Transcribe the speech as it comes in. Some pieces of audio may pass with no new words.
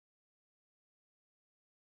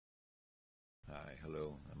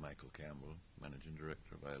Hello, I'm Michael Cambell, Managing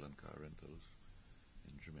Director of Island Car Rentals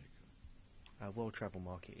in Jamaica. World Travel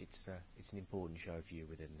Market, it's an important show for you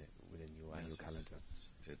within your annual calendar.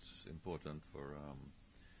 It's important for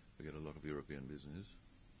we get a lot of European business,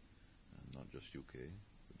 and not just UK,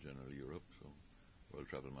 but generally Europe. So World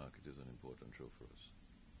Travel Market is an important show for us.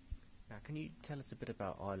 Now, can you tell us a bit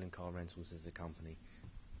about Island Car Rentals as a company?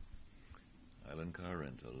 Island Car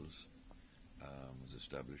Rentals was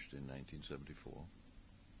established in 1974.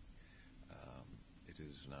 It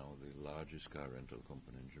is now the largest car rental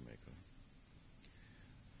company in Jamaica.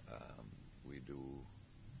 We do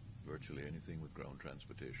virtually anything with ground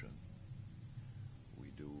transportation.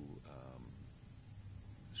 We do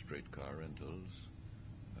straight car rentals.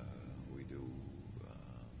 We do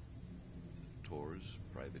tours,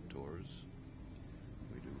 private tours.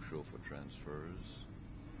 We do chauffeur transfers,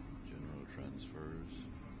 general transfers,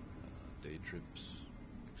 day trips,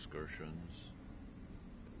 excursions,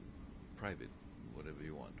 private, whatever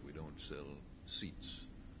you want. We don't sell seats,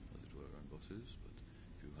 as it were, on buses, but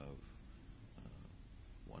if you have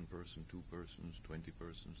one person, two persons, 20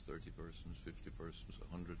 persons, 30 persons, 50 persons,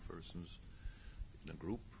 100 persons in a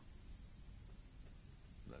group,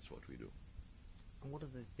 that's what we do. And what are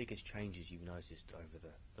the biggest changes you've noticed over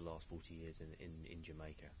the last 40 years in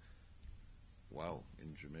Jamaica? Wow,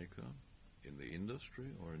 in Jamaica? In the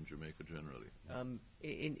industry or in Jamaica generally?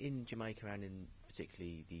 In Jamaica and in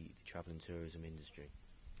particularly the travel and tourism industry.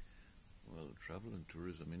 Well, the travel and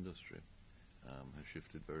tourism industry has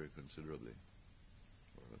shifted very considerably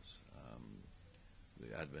for us.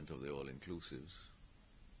 The advent of the all-inclusives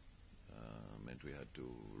meant we had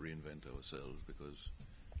to reinvent ourselves because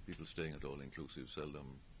people staying at all-inclusive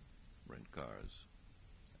seldom rent cars.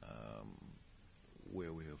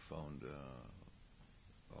 Where we have found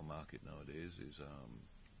our market nowadays is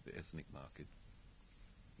the ethnic market,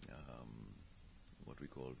 what we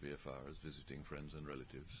call VFRs, visiting friends and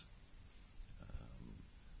relatives.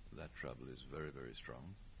 That travel is very, very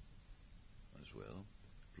strong as well,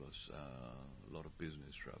 plus a lot of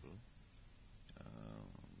business travel,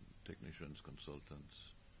 technicians,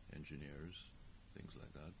 consultants, engineers, things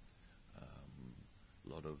like that. A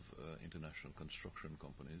lot of international construction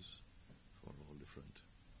companies for all different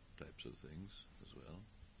types of things as well,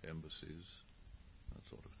 embassies, that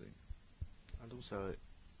sort of thing. And also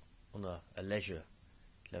on a leisure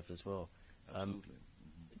level as well. Absolutely.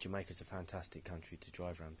 Jamaica's a fantastic country to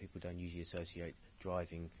drive around. People don't usually associate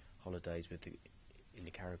driving holidays in the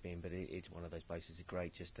Caribbean, but it's one of those places that's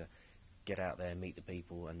great just to get out there, meet the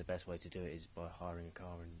people, and the best way to do it is by hiring a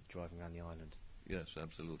car and driving around the island. Yes,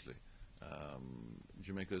 absolutely.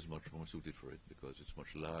 Jamaica is much more suited for it because it's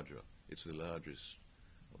much larger. It's the largest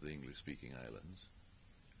of the English-speaking islands,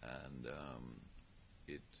 and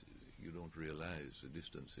you don't realize the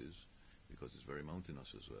distances because it's very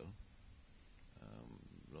mountainous as well.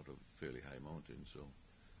 A lot of fairly high mountains, so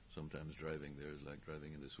sometimes driving there is like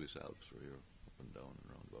driving in the Swiss Alps, where you're up and down and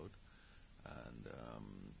round about. And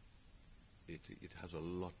it has a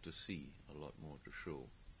lot to see, a lot more to show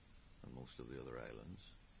than most of the other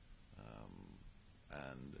islands.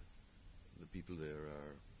 And the people there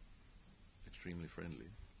are extremely friendly.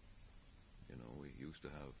 You know, we used to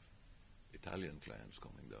have Italian clients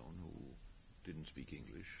coming down who didn't speak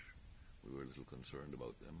English. We were a little concerned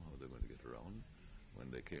about them, how they're going to get around. When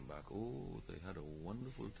they came back, oh, they had a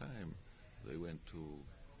wonderful time. They went to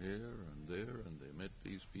here and there, and they met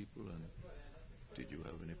these people, and did you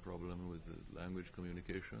have any problem with the language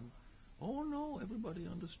communication? Oh, no, everybody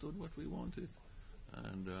understood what we wanted.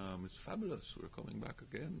 And it's fabulous. We're coming back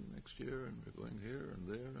again next year, and we're going here and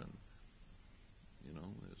there, and, you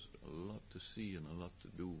know, there's a lot to see and a lot to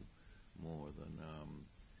do more than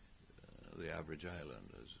the average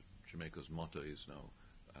island, as Jamaica's motto is now.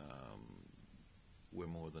 We're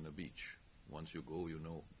more than a beach. Once you go, you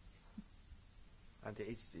know. And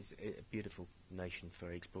it's a beautiful nation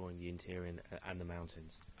for exploring the interior and the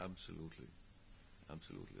mountains. Absolutely.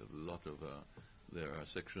 Absolutely. A lot of, there are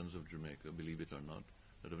sections of Jamaica, believe it or not,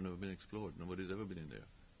 that have never been explored. Nobody's ever been in there.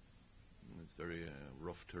 It's very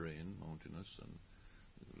rough terrain, mountainous, and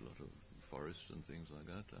a lot of forests and things like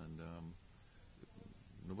that, and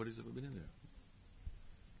nobody's ever been in there.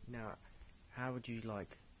 Now, how would you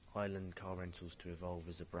like Island Car Rentals to evolve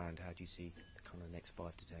as a brand? How do you see the kind of next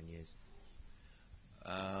 5 to 10 years?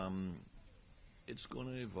 It's going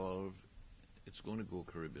to evolve. It's going to go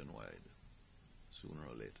Caribbean-wide, sooner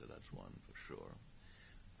or later, that's one for sure.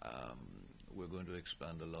 We're going to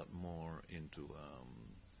expand a lot more into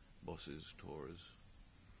buses, tours,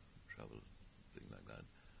 travel, things like that.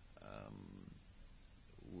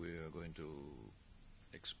 We're going to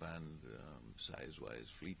expand size-wise,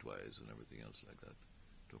 fleet-wise, and everything else like that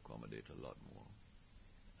to accommodate a lot more,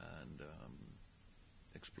 and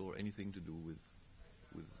explore anything to do with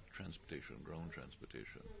transportation, ground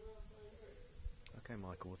transportation. Okay,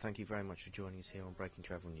 Michael. Well, thank you very much for joining us here on Breaking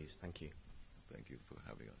Travel News. Thank you. Thank you for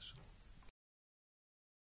having us.